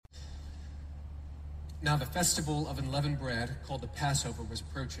Now the festival of unleavened bread, called the Passover, was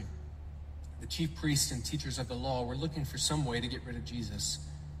approaching. The chief priests and teachers of the law were looking for some way to get rid of Jesus,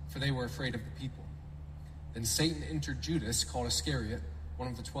 for they were afraid of the people. Then Satan entered Judas, called Iscariot, one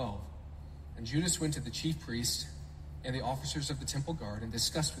of the 12. And Judas went to the chief priests and the officers of the temple guard and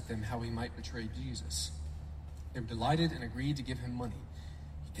discussed with them how he might betray Jesus. They were delighted and agreed to give him money.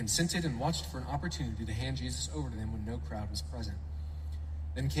 He consented and watched for an opportunity to hand Jesus over to them when no crowd was present.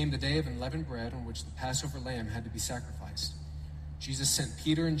 Then came the day of unleavened bread on which the Passover lamb had to be sacrificed. Jesus sent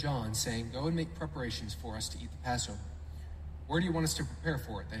Peter and John, saying, "Go and make preparations for us to eat the Passover." "Where do you want us to prepare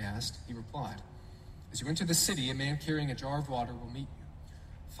for it?" they asked. He replied, "As you enter the city, a man carrying a jar of water will meet you.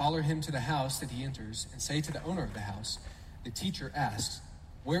 Follow him to the house that he enters, and say to the owner of the house, 'The teacher asks,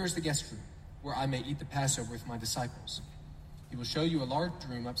 where is the guest room, where I may eat the Passover with my disciples?' He will show you a large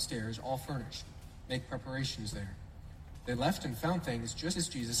room upstairs, all furnished. Make preparations there." They left and found things just as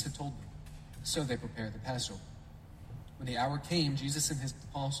Jesus had told them. So they prepared the Passover. When the hour came, Jesus and his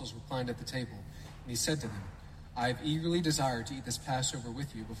apostles reclined at the table, and he said to them, "I have eagerly desired to eat this Passover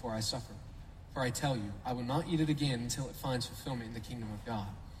with you before I suffer. For I tell you, I will not eat it again until it finds fulfillment in the kingdom of God."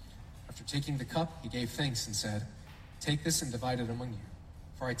 After taking the cup, he gave thanks and said, "Take this and divide it among you.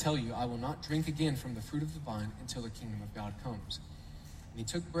 For I tell you, I will not drink again from the fruit of the vine until the kingdom of God comes." And he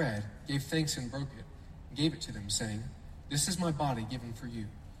took bread, gave thanks and broke it, and gave it to them, saying, "This is my body given for you.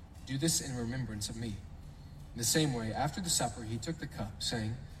 Do this in remembrance of me." In the same way, after the supper, he took the cup,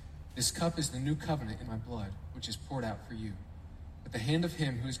 saying, "This cup is the new covenant in my blood, which is poured out for you. But the hand of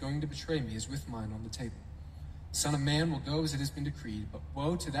him who is going to betray me is with mine on the table. The Son of Man will go as it has been decreed, but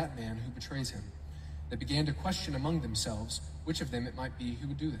woe to that man who betrays him." They began to question among themselves which of them it might be who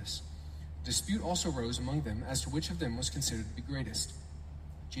would do this. A dispute also arose among them as to which of them was considered to be greatest.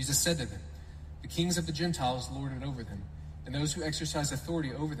 Jesus said to them, "The kings of the Gentiles lord it over them, and those who exercise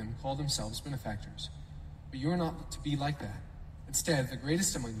authority over them call themselves benefactors. But you are not to be like that. Instead, the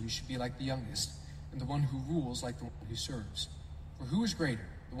greatest among you should be like the youngest, and the one who rules like the one who serves. For who is greater,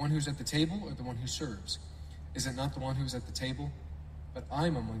 the one who is at the table or the one who serves? Is it not the one who is at the table? But I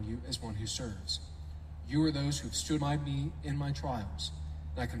am among you as one who serves. You are those who have stood by me in my trials,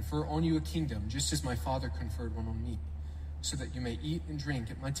 and I confer on you a kingdom, just as my Father conferred one on me, so that you may eat and drink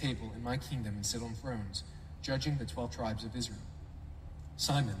at my table in my kingdom and sit on thrones, judging the 12 tribes of Israel.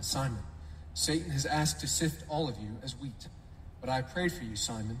 Simon, Simon, Satan has asked to sift all of you as wheat. But I prayed for you,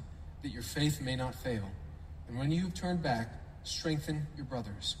 Simon, that your faith may not fail. And when you have turned back, strengthen your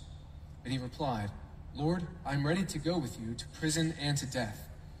brothers." But he replied, "Lord, I am ready to go with you to prison and to death."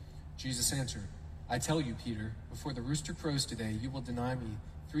 Jesus answered, "I tell you, Peter, before the rooster crows today, you will deny me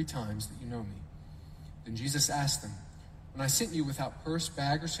 3 times that you know me." Then Jesus asked them, "When I sent you without purse,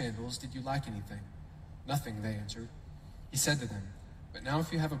 bag, or sandals, did you lack anything?" "Nothing," they answered. He said to them, "But now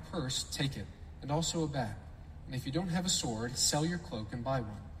if you have a purse, take it, and also a bag. And if you don't have a sword, sell your cloak and buy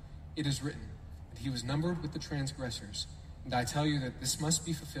one. It is written, that he was numbered with the transgressors. And I tell you that this must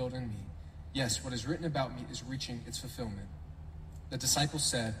be fulfilled in me. Yes, what is written about me is reaching its fulfillment." The disciples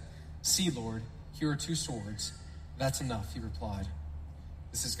said, "See, Lord, here are 2 swords. "That's enough," he replied.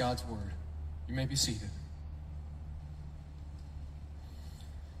 This is God's word. You may be seated.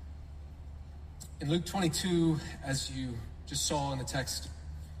 In Luke 22, as you just saw in the text,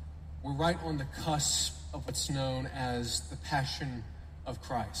 we're right on the cusp of what's known as the Passion of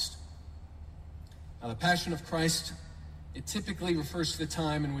Christ. Now, the Passion of Christ, it typically refers to the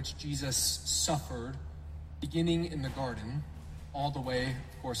time in which Jesus suffered, beginning in the garden, all the way,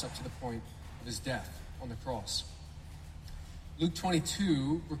 of course, up to the point of his death on the cross. Luke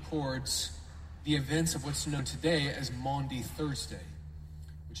 22 records the events of what's known today as Maundy Thursday,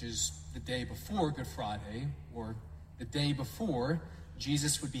 which is the day before Good Friday, or the day before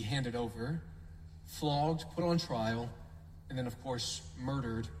Jesus would be handed over, flogged, put on trial, and then, of course,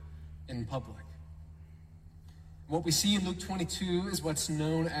 murdered in public. What we see in Luke 22 is what's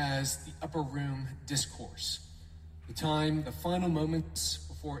known as the Upper Room Discourse. The final moments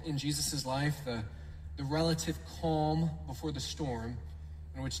before in Jesus' life, the relative calm before the storm,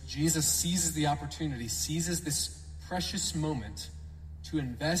 in which Jesus seizes the opportunity, seizes this precious moment to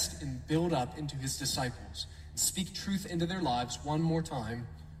invest and build up into his disciples, and speak truth into their lives one more time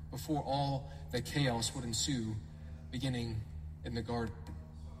before all the chaos would ensue, beginning in the garden.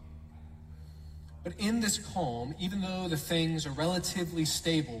 But in this calm, even though the things are relatively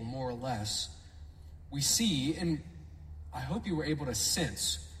stable, more or less, we see, and I hope you were able to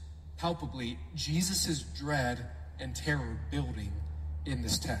sense palpably, Jesus' dread and terror building in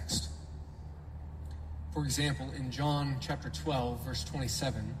this text. For example, in John chapter 12, verse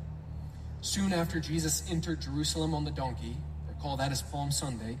 27, soon after Jesus entered Jerusalem on the donkey, recall that as Palm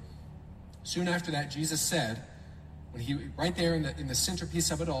Sunday, Soon after that, Jesus said, when he right there in the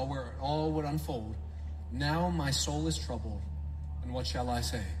centerpiece of it all, where it all would unfold, "Now my soul is troubled, and what shall I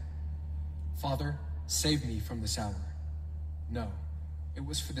say? Father, save me from this hour. No, it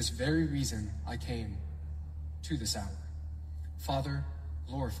was for this very reason I came to this hour. Father,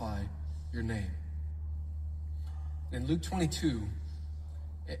 glorify your name." In Luke 22,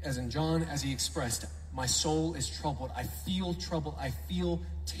 as in John, as he expressed, "My soul is troubled. I feel trouble. I feel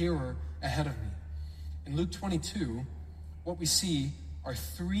terror ahead of me." In Luke 22, what we see are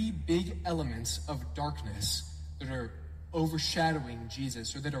three big elements of darkness that are overshadowing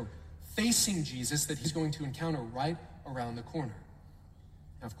Jesus, or that are facing Jesus, that he's going to encounter right around the corner.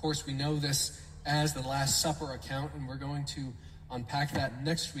 Now, of course, we know this as the Last Supper account, and we're going to unpack that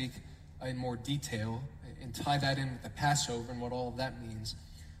next week in more detail and tie that in with the Passover and what all of that means.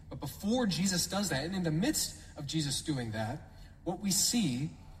 But before Jesus does that, and in the midst of Jesus doing that, what we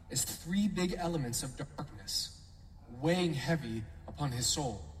see is three big elements of darkness weighing heavy upon his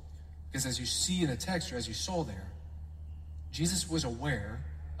soul. Because as you see in the text, or as you saw there, Jesus was aware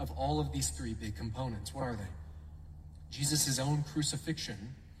of all of these three big components. What are they? Jesus' own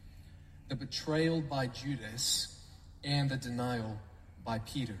crucifixion, the betrayal by Judas, and the denial by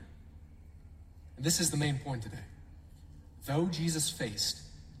Peter. And this is the main point today. Though Jesus faced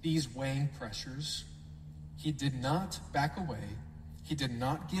these weighing pressures, he did not back away, he did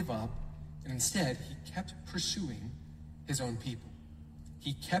not give up, and instead he kept pursuing his own people.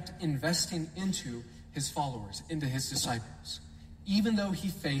 He kept investing into his followers, into his disciples, even though he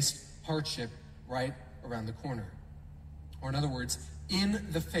faced hardship right around the corner. Or in other words,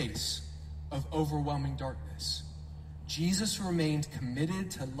 in the face of overwhelming darkness, Jesus remained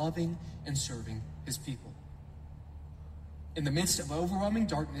committed to loving and serving his people. In the midst of overwhelming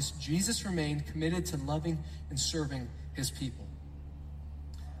darkness, Jesus remained committed to loving and serving his people.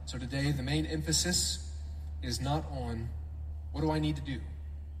 So today, the main emphasis is not on, what do I need to do?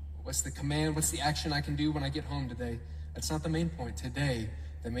 What's the command? What's the action I can do when I get home today? That's not the main point. Today,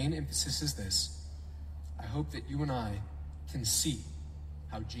 the main emphasis is this. I hope that you and I can see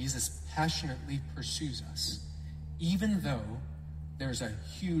how Jesus passionately pursues us, even though there's a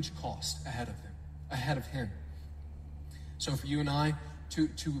huge cost ahead of him. So for you and I to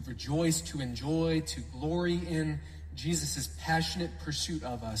rejoice, to enjoy, to glory in Jesus' passionate pursuit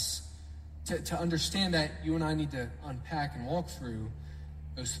of us, to understand that, you and I need to unpack and walk through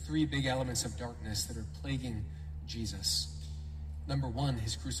those three big elements of darkness that are plaguing Jesus. Number one,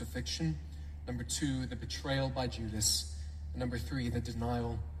 his crucifixion. Number two, the betrayal by Judas. And number three, the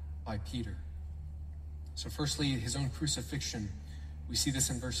denial by Peter. So firstly, his own crucifixion. We see this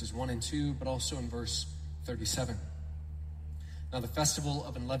in verses 1 and 2, but also in verse 37. Now the festival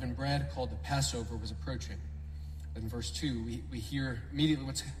of unleavened bread, called the Passover, was approaching. In verse 2, we hear immediately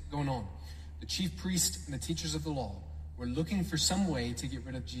what's going on. The chief priest and the teachers of the law were looking for some way to get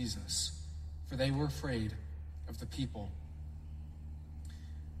rid of Jesus, for they were afraid of the people.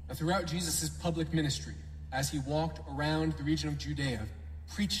 Now, throughout Jesus' public ministry, as he walked around the region of Judea,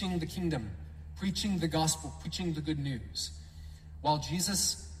 preaching the kingdom, preaching the gospel, preaching the good news, while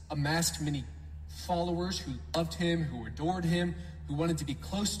Jesus amassed many followers who loved him, who adored him, who wanted to be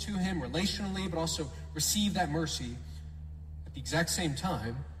close to him relationally, but also receive that mercy, at the exact same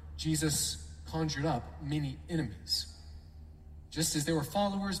time, Jesus conjured up many enemies. Just as there were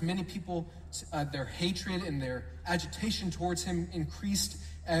followers, many people, their hatred and their agitation towards him increased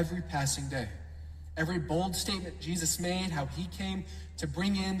every passing day. Every bold statement Jesus made, how he came to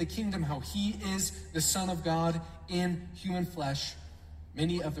bring in the kingdom, how he is the Son of God in human flesh,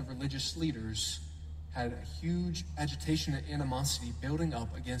 many of the religious leaders had a huge agitation and animosity building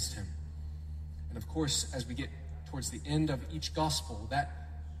up against him. And of course, as we get towards the end of each gospel, that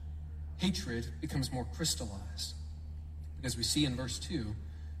hatred becomes more crystallized. Because we see in verse 2,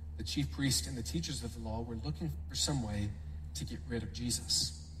 the chief priest and the teachers of the law were looking for some way to get rid of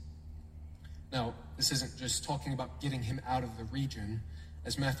Jesus. Now, this isn't just talking about getting him out of the region.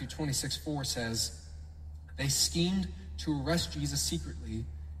 As Matthew 26:4 says, they schemed to arrest Jesus secretly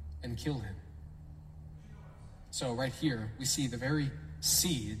and kill him. So right here, we see the very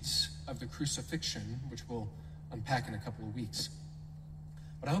seeds of the crucifixion, which we'll unpack in a couple of weeks.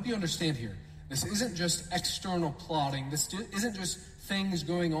 But I hope you understand here, this isn't just external plotting. This isn't just things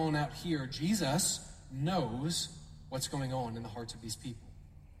going on out here. Jesus knows what's going on in the hearts of these people.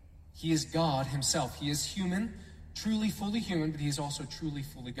 He is God himself. He is human, truly fully human, but he is also truly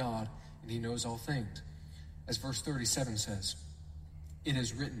fully God, and he knows all things. As verse 37 says, it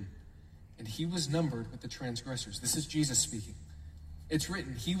is written, and he was numbered with the transgressors. This is Jesus speaking. It's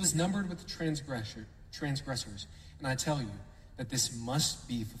written, he was numbered with the transgressors. And I tell you that this must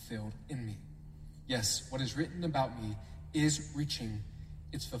be fulfilled in me. Yes, what is written about me is reaching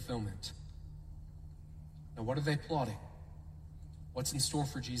its fulfillment. Now, what are they plotting? What's in store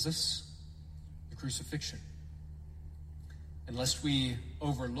for Jesus? The crucifixion. And lest we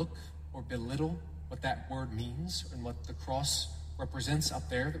overlook or belittle what that word means and what the cross represents up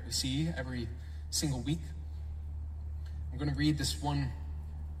there that we see every single week, I'm going to read this one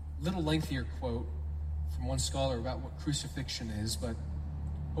little lengthier quote from one scholar about what crucifixion is, but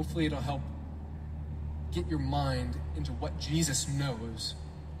hopefully it'll help get your mind into what Jesus knows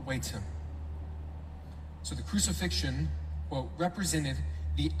awaits him. So the crucifixion, quote, represented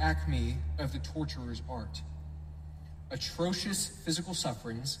the acme of the torturer's art. Atrocious physical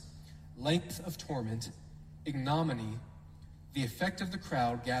sufferings, length of torment, ignominy, the effect of the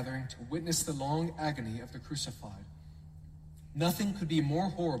crowd gathering to witness the long agony of the crucified. Nothing could be more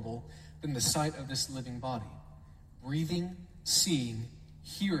horrible than the sight of this living body, breathing, seeing,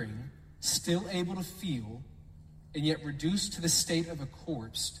 hearing, still able to feel, and yet reduced to the state of a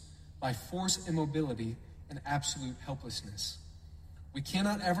corpse by forced immobility and absolute helplessness. We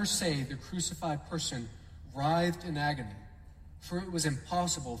cannot ever say the crucified person writhed in agony, for it was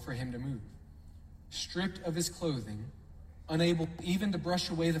impossible for him to move. Stripped of his clothing, unable even to brush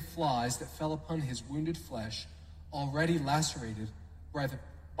away the flies that fell upon his wounded flesh, already lacerated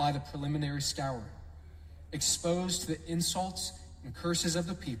by the preliminary scouring, exposed to the insults and curses of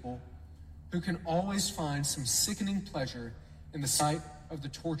the people, who can always find some sickening pleasure in the sight of the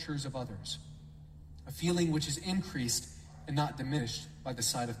tortures of others, a feeling which is increased and not diminished by the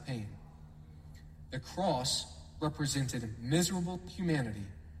sight of pain. The cross represented miserable humanity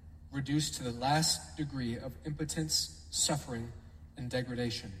reduced to the last degree of impotence, suffering, and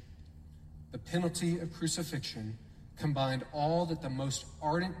degradation. The penalty of crucifixion combined all that the most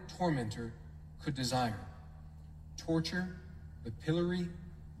ardent tormentor could desire: torture, the pillory,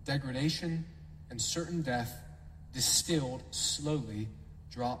 degradation, and certain death, distilled slowly,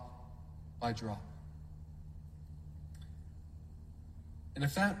 drop by drop. And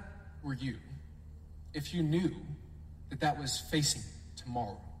if that were you, if you knew that that was facing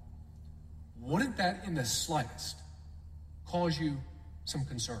tomorrow, wouldn't that in the slightest cause you some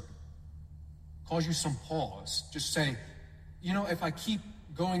concern? Cause you some pause? Just say, if I keep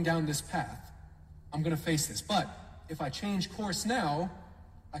going down this path, I'm going to face this. But if I change course now,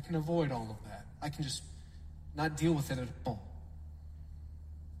 I can avoid all of that. I can just not deal with it at all.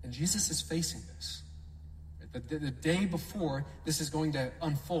 And Jesus is facing this. The day before this is going to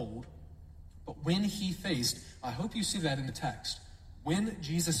unfold, but when he faced, I hope you see that in the text, when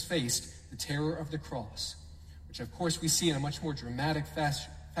Jesus faced the terror of the cross, which of course we see in a much more dramatic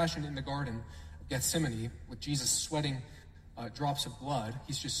fashion in the Garden of Gethsemane, with Jesus sweating drops of blood.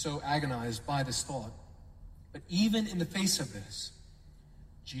 He's just so agonized by this thought. But even in the face of this,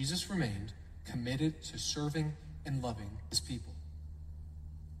 Jesus remained committed to serving and loving his people.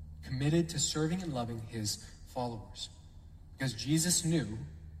 Committed to serving and loving his followers. Because Jesus knew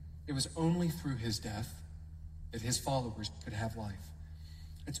it was only through his death that his followers could have life.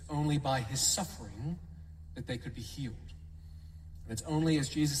 It's only by his suffering that they could be healed. And it's only as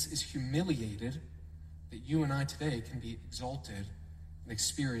Jesus is humiliated that you and I today can be exalted and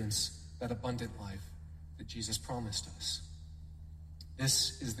experience that abundant life that Jesus promised us.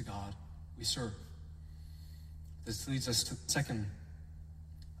 This is the God we serve. This leads us to the second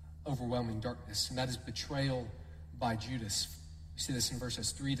overwhelming darkness, and that is betrayal by Judas. We see this in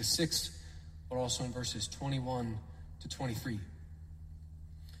verses 3 to 6, but also in verses 21 to 23.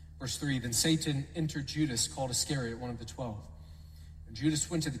 Verse 3, then Satan entered Judas, called Iscariot, one of the 12. And Judas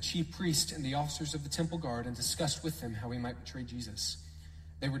went to the chief priest and the officers of the temple guard and discussed with them how he might betray Jesus.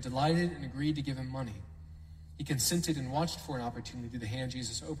 They were delighted and agreed to give him money. He consented and watched for an opportunity to hand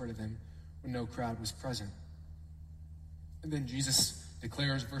Jesus over to them when no crowd was present. And then Jesus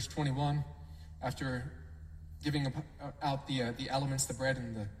declares, verse 21, after giving out the elements, the bread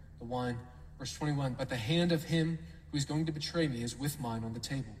and the wine, verse 21, but the hand of him who is going to betray me is with mine on the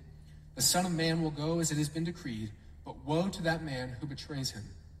table. The Son of Man will go as it has been decreed, but woe to that man who betrays him.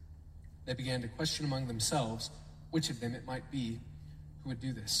 They began to question among themselves which of them it might be who would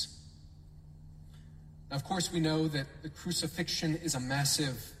do this. Now, of course, we know that the crucifixion is a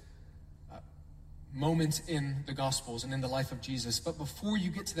massive moment in the Gospels and in the life of Jesus. But before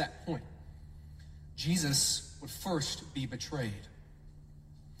you get to that point, Jesus would first be betrayed.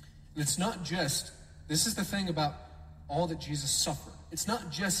 And it's not just, this is the thing about all that Jesus suffered. It's not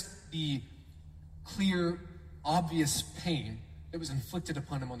just the clear, obvious pain that was inflicted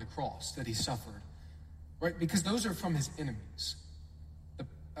upon him on the cross that he suffered, right? Because those are from his enemies.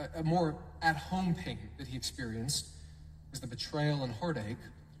 A more at-home pain that he experienced was the betrayal and heartache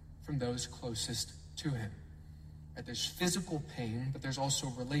from those closest to him. Right? There's physical pain, but there's also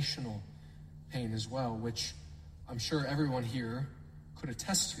relational pain as well, which I'm sure everyone here could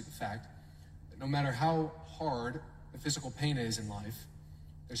attest to the fact that no matter how hard the physical pain is in life,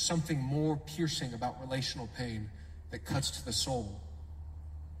 there's something more piercing about relational pain that cuts to the soul.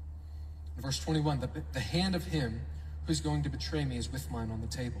 In verse 21, the hand of him who's going to betray me is with mine on the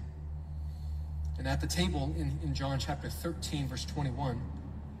table. And at the table in John chapter 13, verse 21,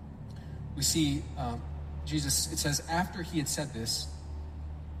 we see Jesus, it says, after he had said this,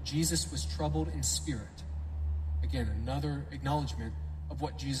 Jesus was troubled in spirit. Again, another acknowledgement of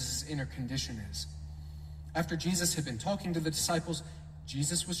what Jesus' inner condition is. After Jesus had been talking to the disciples,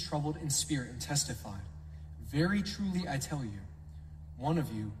 Jesus was troubled in spirit and testified, very truly I tell you, one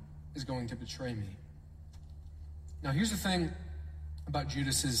of you is going to betray me. Now here's the thing about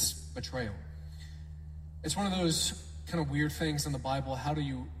Judas's betrayal. It's one of those kind of weird things in the Bible. How do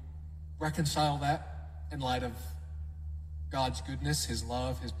you reconcile that in light of God's goodness, his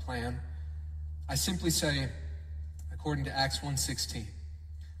love, his plan? I simply say, according to Acts 1:16,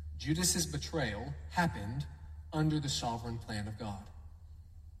 Judas's betrayal happened under the sovereign plan of God.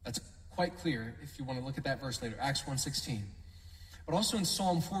 That's quite clear if you want to look at that verse later, Acts 1:16. But also in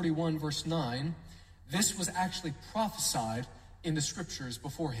Psalm 41, verse 9, this was actually prophesied in the scriptures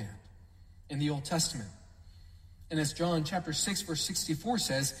beforehand, in the Old Testament. And as John chapter 6, verse 64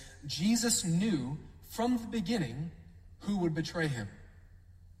 says, Jesus knew from the beginning who would betray him.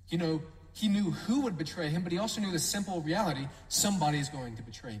 You know, he knew who would betray him, but he also knew the simple reality, somebody is going to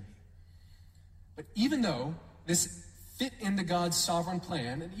betray me. But even though this fit into God's sovereign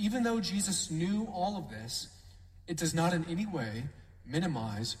plan, and even though Jesus knew all of this, it does not in any way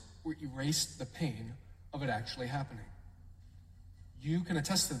minimize or erase the pain of it actually happening. You can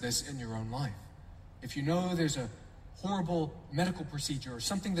attest to this in your own life. If you know there's a horrible medical procedure or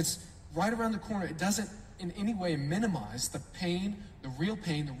something that's right around the corner, it doesn't in any way minimize the pain, the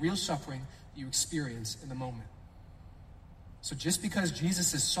real suffering you experience in the moment. So just because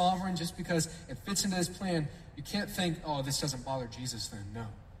Jesus is sovereign, just because it fits into his plan, you can't think, oh, this doesn't bother Jesus then. No.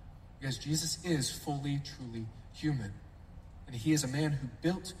 Because Jesus is fully, truly human. And he is a man who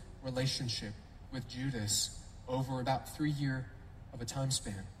built relationship with Judas over about 3 years of a time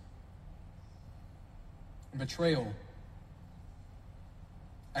span. And betrayal,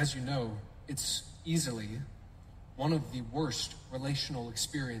 as you know, it's easily one of the worst relational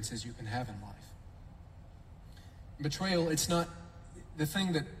experiences you can have in life. Betrayal, it's not the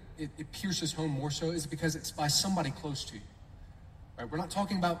thing that it pierces home more so is because it's by somebody close to you. Right? We're not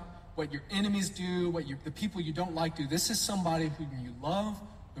talking about what your enemies do, the people you don't like do. This is somebody whom you love,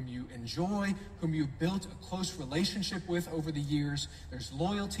 whom you enjoy, whom you built a close relationship with over the years. There's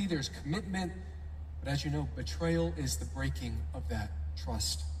loyalty, there's commitment. But as you know, betrayal is the breaking of that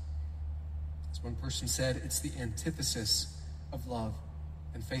trust. As one person said, it's the antithesis of love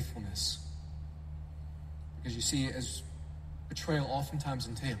and faithfulness. Because you see, as betrayal oftentimes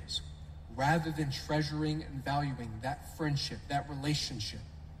entails, rather than treasuring and valuing that friendship, that relationship,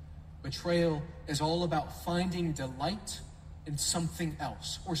 betrayal is all about finding delight in something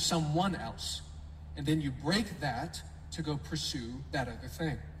else or someone else. And then you break that to go pursue that other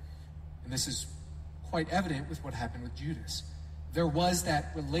thing. And this is quite evident with what happened with Judas. There was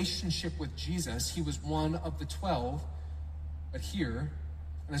that relationship with Jesus. He was one of the 12. But here,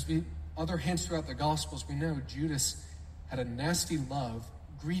 and as other hints throughout the Gospels, we know Judas had a nasty love,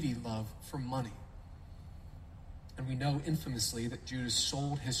 greedy love for money. And we know infamously that Judas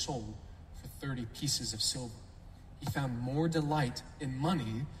sold his soul for 30 pieces of silver. He found more delight in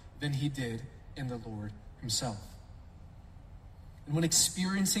money than he did in the Lord himself. And when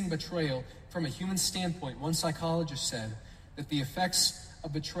experiencing betrayal from a human standpoint, one psychologist said that the effects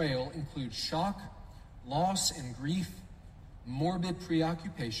of betrayal include shock, loss and grief, morbid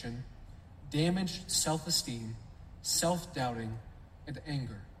preoccupation, damaged self-esteem, self-doubting, and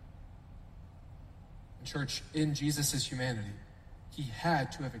anger. And church, in Jesus' humanity, he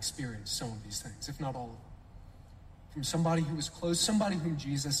had to have experienced some of these things, if not all of them. From somebody who was close, somebody whom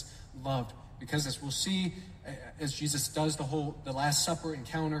Jesus loved. Because as we'll see, as Jesus does the Last Supper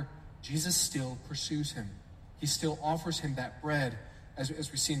encounter, Jesus still pursues him. He still offers him that bread, as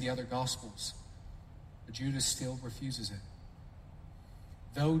we see in the other Gospels. But Judas still refuses it.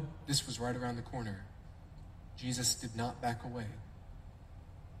 Though this was right around the corner, Jesus did not back away.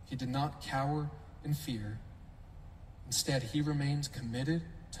 He did not cower in fear. Instead, he remained committed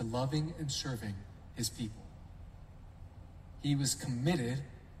to loving and serving his people. He was committed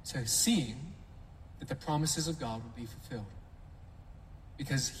to seeing that the promises of God would be fulfilled.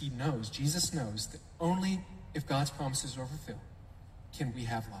 Because Jesus knows that only if God's promises are fulfilled, can we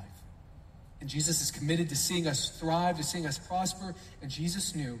have life. And Jesus is committed to seeing us thrive, to seeing us prosper, and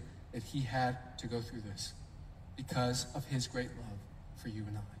Jesus knew that he had to go through this because of his great love for you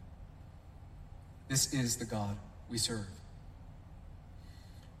and I. This is the God we serve.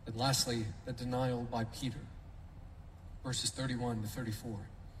 And lastly, the denial by Peter, verses 31 to 34.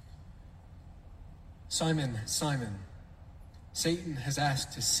 Simon, Simon, Satan has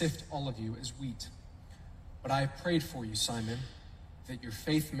asked to sift all of you as wheat. But I have prayed for you, Simon, that your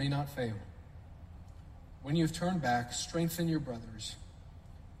faith may not fail. When you have turned back, strengthen your brothers.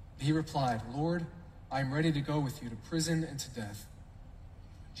 But he replied, Lord, I am ready to go with you to prison and to death.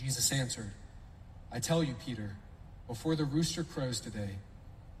 Jesus answered, I tell you, Peter, before the rooster crows today,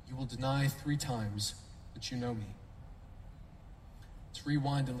 you will deny 3 times that you know me. Let's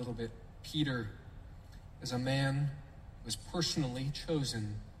rewind a little bit. Peter is a man who was personally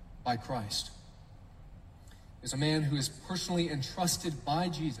chosen by Christ. Is a man who is personally entrusted by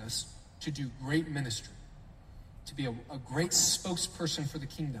Jesus to do great ministry, to be a great spokesperson for the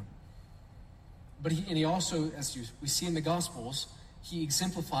kingdom. But he also, as we see in the Gospels, he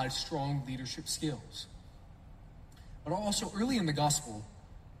exemplified strong leadership skills. But also early in the Gospel,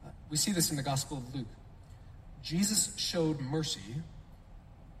 we see this in the Gospel of Luke, Jesus showed mercy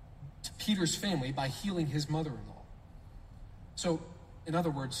to Peter's family by healing his mother-in-law. So, in other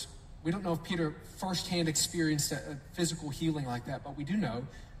words, we don't know if Peter firsthand experienced a physical healing like that, but we do know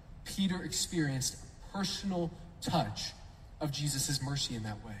Peter experienced a personal touch of Jesus' mercy in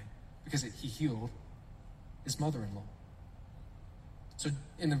that way because he healed his mother-in-law. So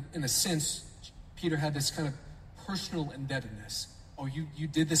in a sense, Peter had this kind of personal indebtedness. Oh, you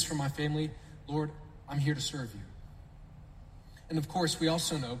did this for my family? Lord, I'm here to serve you. And of course, we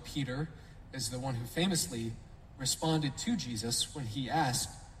also know Peter is the one who famously responded to Jesus when he asked,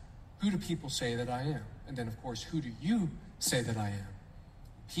 who do people say that I am? And then, of course, who do you say that I am?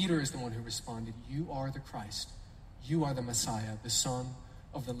 Peter is the one who responded, you are the Christ. You are the Messiah, the Son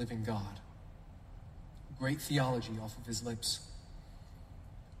of the living God. Great theology off of his lips.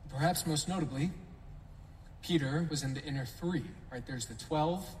 Perhaps most notably, Peter was in the inner 3, right? There's the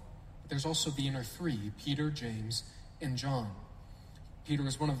 12, but there's also the inner 3, Peter, James, and John. Peter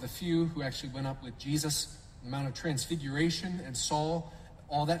was one of the few who actually went up with Jesus on the Mount of Transfiguration and saw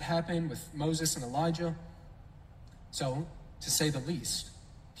all that happened with Moses and Elijah. So, to say the least,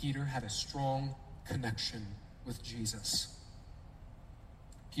 Peter had a strong connection with Jesus.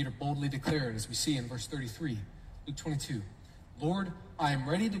 Peter boldly declared, as we see in verse 33, Luke 22, Lord, I am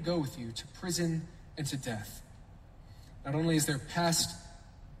ready to go with you to prison and to death. Not only is there past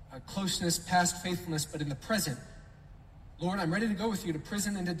closeness, past faithfulness, but in the present, Lord, I'm ready to go with you to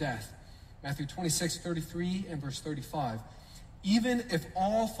prison and to death. Matthew 26:33 and verse 35. Even if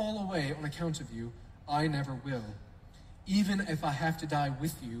all fall away on account of you, I never will. Even if I have to die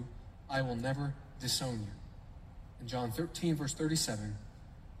with you, I will never disown you. In John 13, verse 37,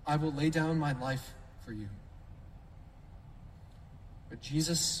 I will lay down my life for you. But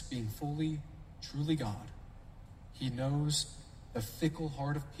Jesus, being fully, truly God, he knows the fickle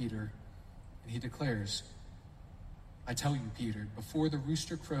heart of Peter, and he declares, I tell you, Peter, before the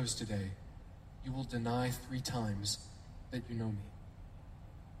rooster crows today, you will deny 3 times that you know me.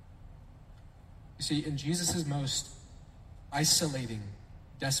 You see, in Jesus' most isolating,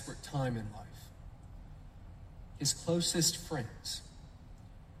 desperate time in life, his closest friends,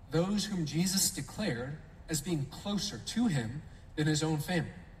 those whom Jesus declared as being closer to him than his own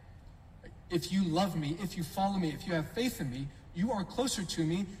family. If you love me, if you follow me, if you have faith in me, you are closer to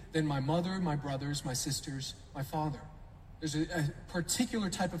me than my mother, my brothers, my sisters, my father. There's a particular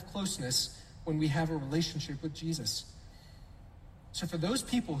type of closeness when we have a relationship with Jesus. So for those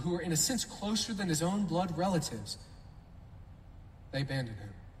people who are in a sense closer than his own blood relatives, they abandoned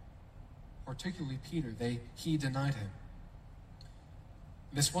him. Particularly Peter, he denied him.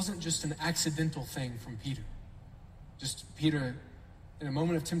 This wasn't just an accidental thing from Peter. Just Peter, in a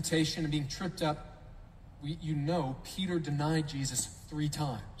moment of temptation and being tripped up, Peter denied Jesus 3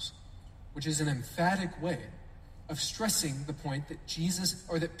 times, which is an emphatic way of stressing the point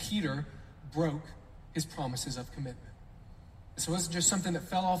that Peter broke his promises of commitment. This wasn't just something that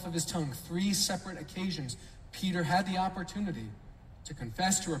fell off of his tongue. 3 separate occasions, Peter had the opportunity to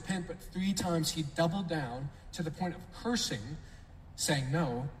confess, to repent, but 3 times he doubled down to the point of cursing, saying,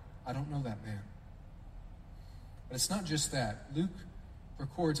 no, I don't know that man. But it's not just that. Luke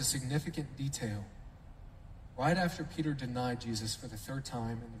records a significant detail. Right after Peter denied Jesus for the 3rd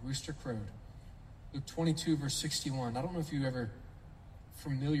time and the rooster crowed, Luke 22, verse 61. I don't know if you're ever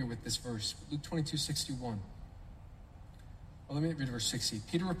familiar with this verse, but Luke 22, 61. Well, let me read verse 60.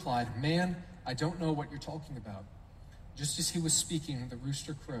 Peter replied, man, I don't know what you're talking about." Just as he was speaking, the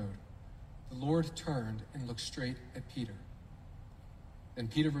rooster crowed. The Lord turned and looked straight at Peter. Then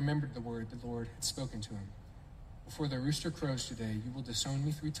Peter remembered the word the Lord had spoken to him. "Before the rooster crows today, you will disown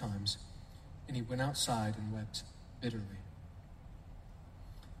me 3 times." And he went outside and wept bitterly.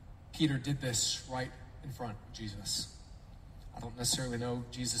 Peter did this right in front of Jesus. I don't necessarily know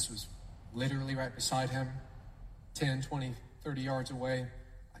if Jesus was literally right beside him, 10, 20, 30 yards away.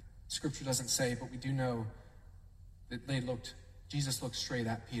 Scripture doesn't say, but we do know that Jesus looked straight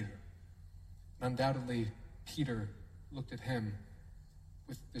at Peter. And undoubtedly, Peter looked at him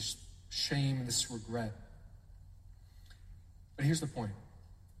with this shame and this regret. But here's the point.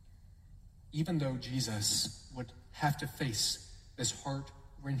 Even though Jesus would have to face this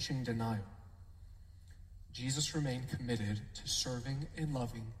heart-wrenching denial, Jesus remained committed to serving and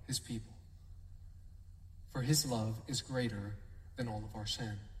loving his people. For his love is greater than all of our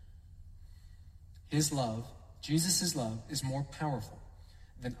sin. His love, Jesus' love, is more powerful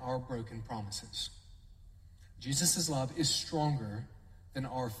than our broken promises. Jesus' love is stronger than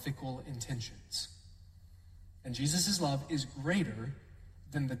our fickle intentions. And Jesus' love is greater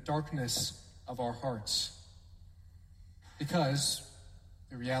than the darkness of our hearts. Because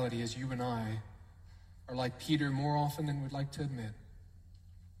the reality is you and I are like Peter more often than we'd like to admit.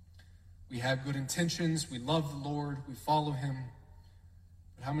 We have good intentions, we love the Lord, we follow him.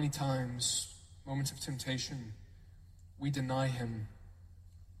 But how many times, moments of temptation, we deny him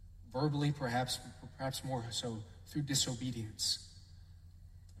verbally, perhaps more so through disobedience.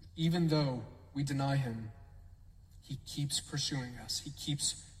 Even though we deny him, he keeps pursuing us. He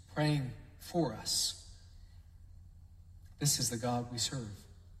keeps praying for us. This is the God we serve.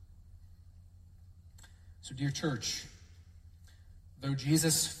 So, dear church, though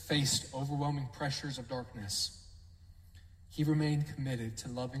Jesus faced overwhelming pressures of darkness, he remained committed to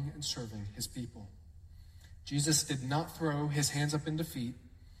loving and serving his people. Jesus did not throw his hands up in defeat.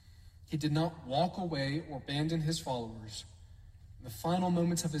 He did not walk away or abandon his followers. In the final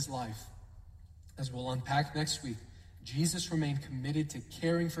moments of his life, as we'll unpack next week, Jesus remained committed to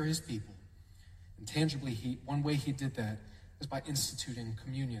caring for his people. And tangibly, one way he did that is by instituting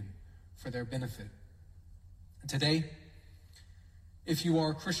communion for their benefit. And today, if you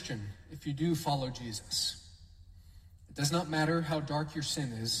are a Christian, if you do follow Jesus, it does not matter how dark your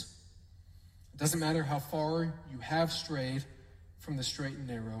sin is. It doesn't matter how far you have strayed from the straight and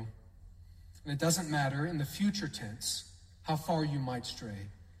narrow. And it doesn't matter, in the future tense, how far you might stray.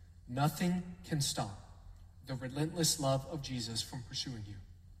 Nothing can stop the relentless love of Jesus from pursuing you.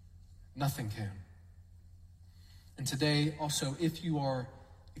 Nothing can. And today, also, if you are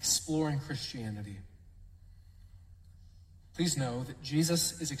exploring Christianity, please know that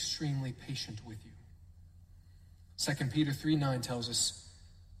Jesus is extremely patient with you. 2 Peter 3:9 tells us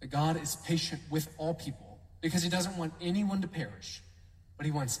that God is patient with all people because he doesn't want anyone to perish, but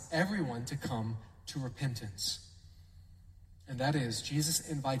he wants everyone to come to repentance. And that is, Jesus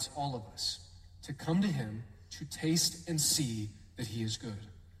invites all of us to come to him to taste and see that he is good.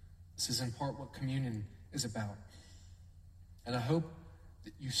 This is in part what communion is about. And I hope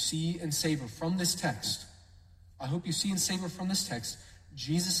that you see and savor from this text,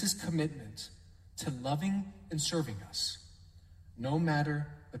 Jesus' commitment to loving and serving us, no matter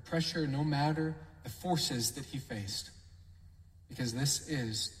the pressure, no matter the forces that he faced, because this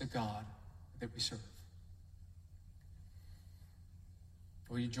is the God that we serve.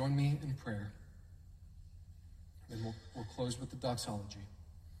 Will you join me in prayer? And we'll close with the doxology.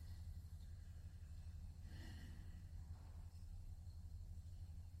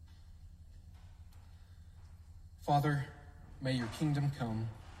 Father, may your kingdom come.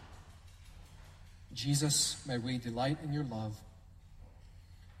 Jesus, may we delight in your love.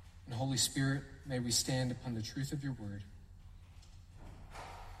 And Holy Spirit, may we stand upon the truth of your word.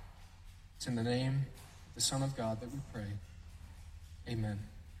 It's in the name of the Son of God that we pray. Amen.